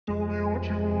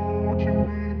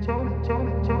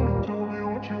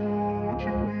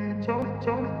I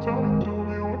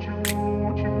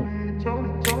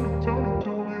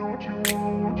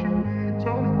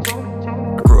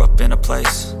grew up in a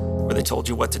place where they told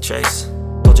you what to chase,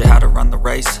 told you how to run the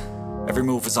race. Every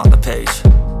move was on the page,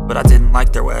 but I didn't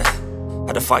like their way.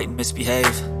 Had to fight and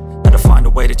misbehave, had to find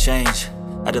a way to change,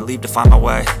 had to leave to find my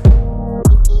way.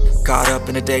 Caught up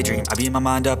in a daydream, I beat my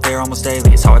mind up there almost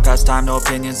daily. It's how I pass time, no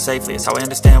opinions safely. It's how I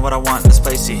understand what I want in this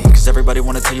place, see. Cause everybody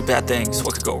wanna tell you bad things,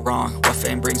 what could go wrong, what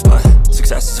fame brings. But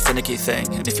success is a finicky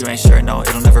thing, and if you ain't sure, no,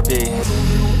 it'll never be.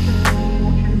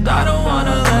 I don't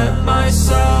wanna let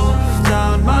myself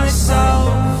down,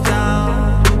 myself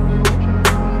down.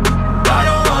 I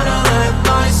don't wanna let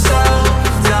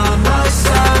myself down,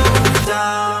 myself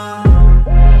down.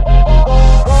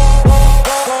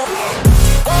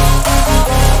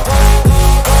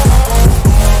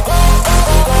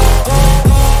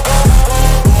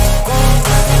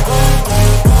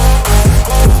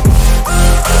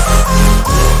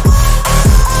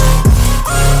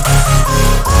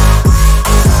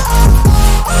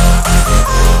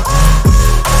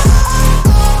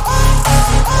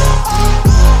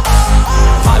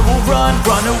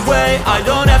 Run away, I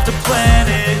don't have to plan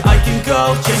it. I can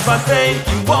go, change my fate,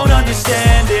 you won't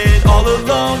understand it. All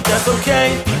alone, that's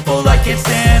okay, people I can't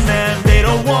stand them. They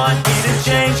don't want me to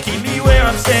change, keep me where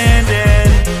I'm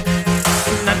standing.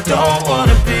 And I don't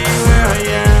wanna be where I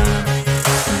am,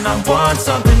 and I want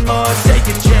something more, take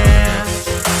a chance.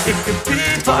 It could be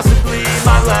possibly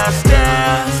my last